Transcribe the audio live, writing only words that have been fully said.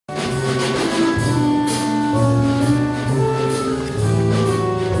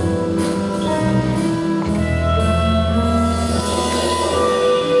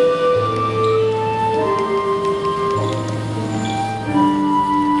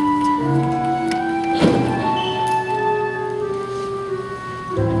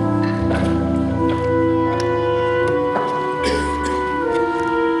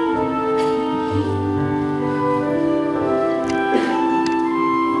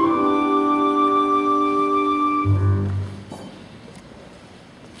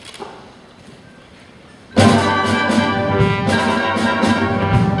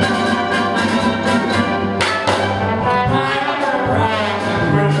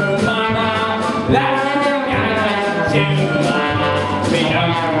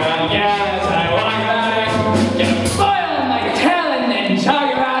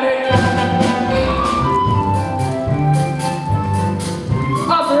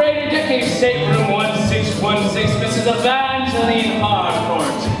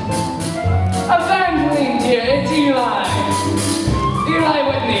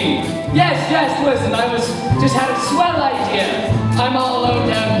Whitney. Yes, listen, just had a swell idea. I'm all alone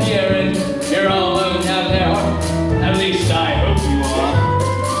down here, and you're all alone down there. Or at least I hope you are.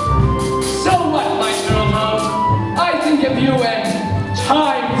 So what, my girl love? I think if you and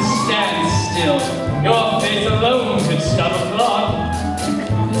time stands still, your face alone could stop a clock.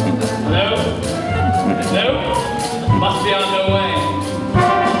 Hello? Hello? Must be on the way.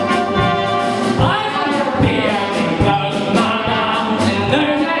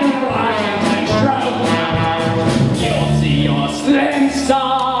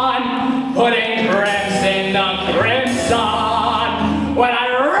 Son, putting crimson the crimson when I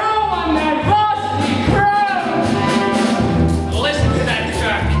ruin that varsity crew. Listen to that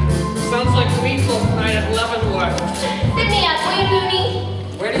track. Sounds like Weasel night at Leavenworth. Sit me up, will you, Mooney?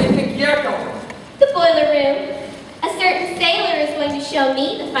 Where do you think you're going? The boiler room. A certain sailor is going to show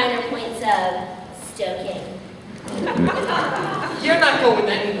me the finer points of stoking. You're not going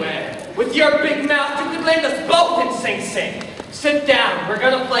anywhere. With your big mouth, you could land us both in Sing Sing. Sit down. We're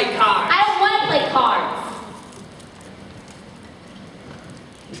gonna play cards. I don't want to play cards.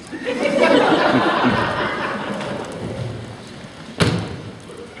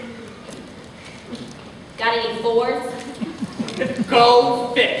 Got any fours?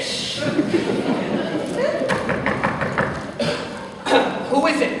 Go fish. Who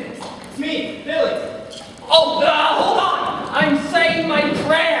is it? It's me, Billy. Oh, hold on. I'm saying my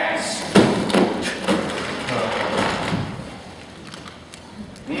prayers.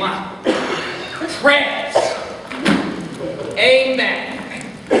 Prayers. Amen.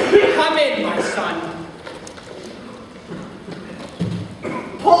 Come in, my son.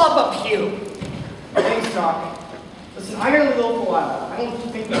 Pull up a pew. Thanks, Doc. Listen, I got a little for a while. I don't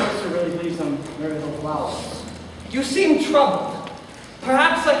think the minister really believes I'm very little flowers. You seem troubled.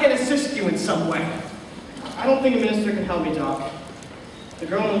 Perhaps I can assist you in some way. I don't think a minister can help me, Doc. The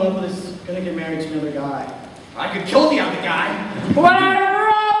girl I'm in love with is gonna get married to another guy. I could kill the other guy. When I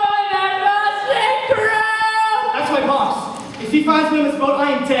ruin that varsity crew! That's my boss. If he finds me on this boat,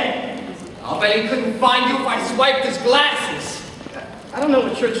 I am dead. I'll bet he couldn't find you if I swiped his glasses. I don't know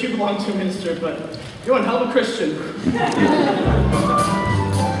what church you belong to, minister, but you're one hell of a Christian.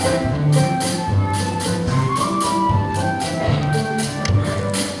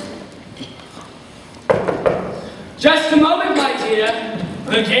 Just a moment, my dear.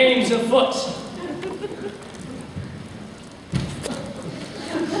 The game's afoot.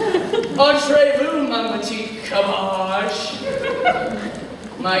 Entrez-vous, ma petite cabbage.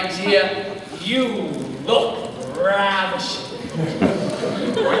 My dear, you look ravishing. I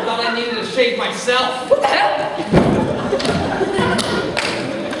thought I needed to shave myself. What the hell?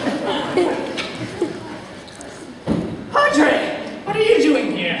 Andre, what are you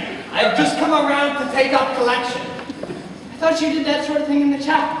doing here? I've just come around to take up collection. I thought you did that sort of thing in the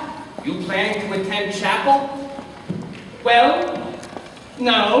chapel. You planning to attend chapel? Well,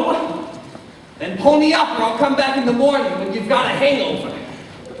 no. Then pony up or I'll come back in the morning when you've got a hangover.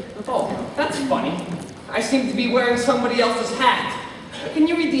 Oh, that's funny. I seem to be wearing somebody else's hat. Can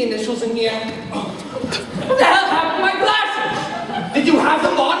you read the initials in here? What the hell happened to my glasses? Did you have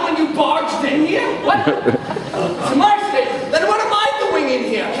them on when you barged in here? What? It's my statement. Then what am I doing in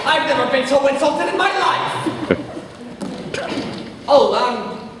here? I've never been so insulted in my life. Oh,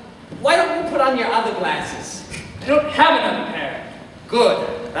 why don't you put on your other glasses? I don't have another pair. Good.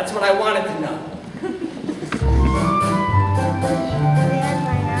 That's what I wanted to know.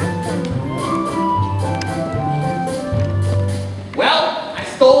 Well, I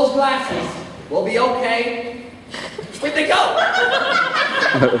stole his glasses. We'll be okay. Where'd they go?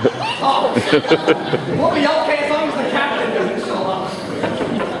 Oh, we'll be okay as long as the captain doesn't show up.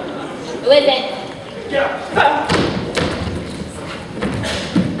 Who is it? Yeah.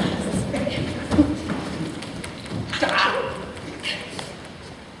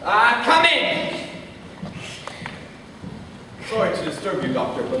 Come in. Sorry to disturb you,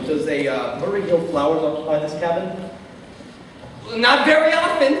 Doctor, but does a Murray Hill Flowers occupy this cabin? Not very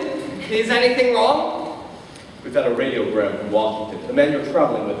often. Is anything wrong? We've had a radiogram from Washington. The man you're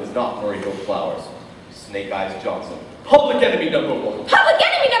traveling with is not Murray Hill Flowers. Snake Eyes Johnson. Public enemy #1. Public enemy #1!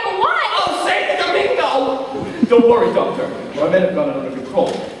 Oh, say Domingo! Don't worry, Doctor. My men have got it under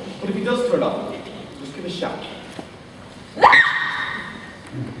control. But if he does turn up, just give a shout.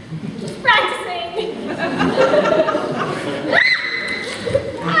 Practicing.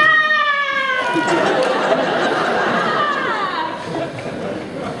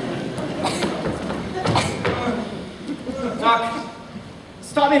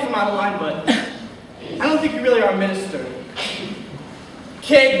 if I'm out of line, but I don't think you really are a minister.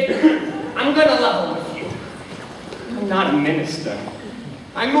 Kid, I'm gonna level with you. I'm not a minister.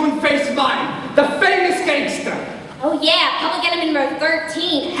 I'm Moonface Mine, the famous gangster. Oh yeah, public enemy number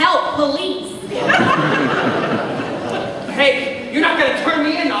 13, help, police. Hey, you're not gonna turn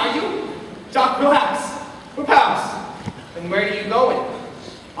me in, are you? Doc, relax. We're pals. And where are you going?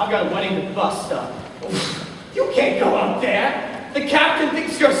 I've got a wedding to bust up. You can't go out there. The captain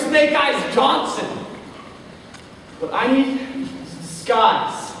thinks you're Snake Eyes Johnson. What I need is a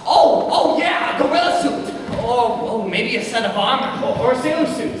disguise. Oh yeah, a gorilla suit. Oh, maybe a set of armor. Or a sailor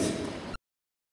suit.